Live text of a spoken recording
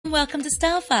Welcome to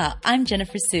Style File. I'm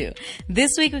Jennifer Sue.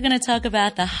 This week we're going to talk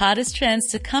about the hottest trends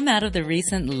to come out of the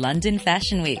recent London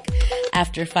Fashion Week.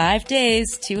 After 5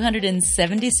 days,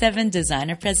 277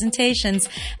 designer presentations,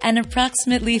 and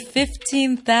approximately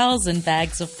 15,000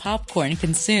 bags of popcorn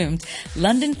consumed,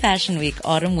 London Fashion Week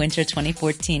Autumn-Winter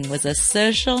 2014 was a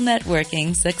social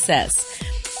networking success.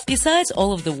 Besides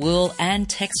all of the wool and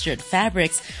textured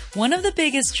fabrics, one of the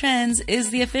biggest trends is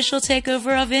the official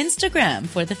takeover of Instagram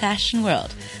for the fashion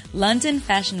world. London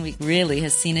Fashion Week really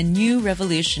has seen a new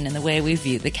revolution in the way we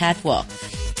view the catwalk.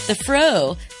 The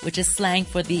fro, which is slang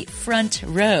for the front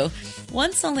row,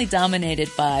 once only dominated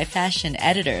by fashion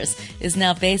editors, is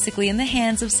now basically in the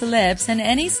hands of celebs and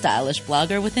any stylish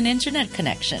blogger with an internet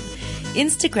connection.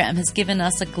 Instagram has given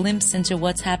us a glimpse into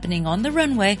what's happening on the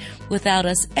runway without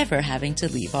us ever having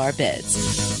to leave our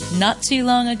beds. Not too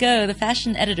long ago, the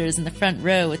fashion editors in the front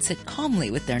row would sit calmly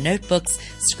with their notebooks,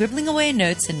 scribbling away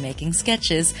notes and making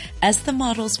sketches as the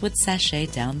models would sashay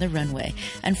down the runway,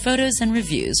 and photos and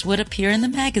reviews would appear in the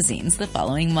magazines the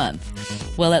following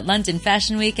month. Well, at London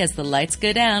Fashion Week, as the lights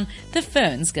go down, the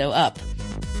phones go up.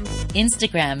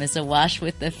 Instagram is awash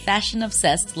with the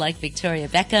fashion-obsessed like Victoria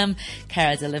Beckham,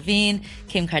 Cara Delevingne,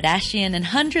 Kim Kardashian, and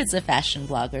hundreds of fashion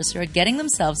bloggers who are getting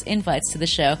themselves invites to the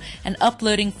show and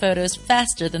uploading photos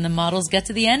faster than the models get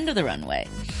to the end of the runway.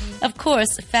 Of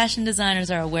course, fashion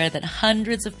designers are aware that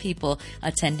hundreds of people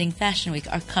attending Fashion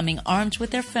Week are coming armed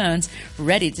with their phones,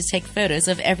 ready to take photos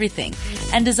of everything.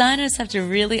 And designers have to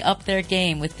really up their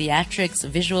game with theatrics,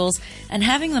 visuals, and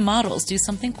having the models do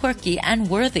something quirky and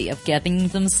worthy of getting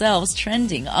themselves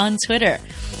trending on Twitter.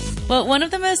 But one of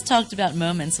the most talked about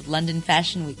moments of London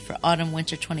Fashion Week for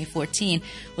Autumn-Winter 2014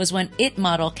 was when IT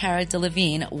model Cara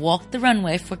Delevingne walked the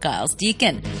runway for Giles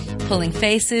Deacon, pulling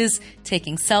faces,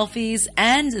 taking selfies,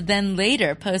 and then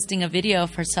later posting a video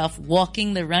of herself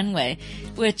walking the runway,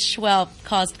 which, well,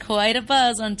 caused quite a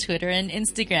buzz on Twitter and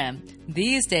Instagram.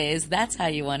 These days, that's how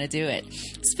you want to do it.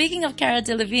 Speaking of Cara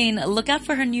Delevingne, look out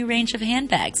for her new range of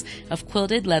handbags of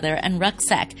quilted leather and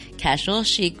rucksack, casual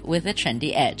chic with a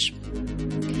trendy edge.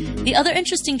 The other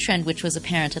interesting trend which was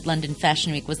apparent at London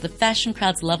Fashion Week was the fashion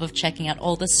crowd's love of checking out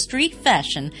all the street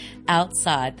fashion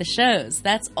outside the shows.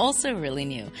 That's also really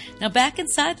new. Now, back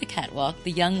inside the catwalk,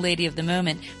 the young lady of the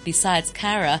moment, besides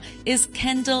Cara, is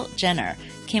Kendall Jenner,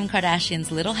 Kim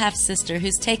Kardashian's little half-sister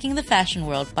who's taking the fashion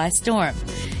world by storm.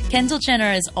 Kendall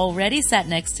Jenner has already sat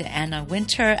next to Anna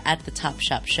Wintour at the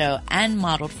Topshop show and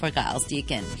modeled for Giles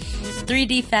Deacon.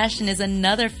 3D fashion is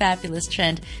another fabulous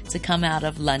trend to come out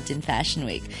of London Fashion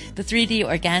Week. The 3D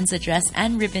organza dress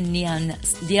and ribbon neon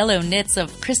yellow knits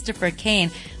of Christopher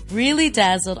Kane really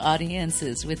dazzled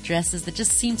audiences with dresses that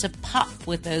just seemed to pop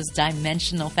with those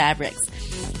dimensional fabrics.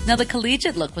 Now, the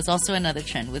collegiate look was also another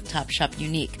trend with Topshop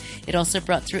Unique. It also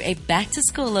brought through a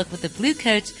back-to-school look with the blue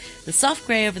coat, the soft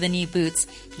gray over-the-knee boots,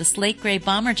 the slate gray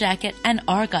bomber jacket, and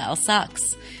argyle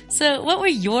socks. So what were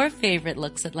your favorite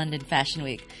looks at London Fashion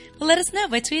Week? Well, let us know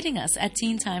by tweeting us at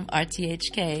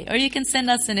TeenTimeRTHK, or you can send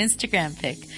us an Instagram pic.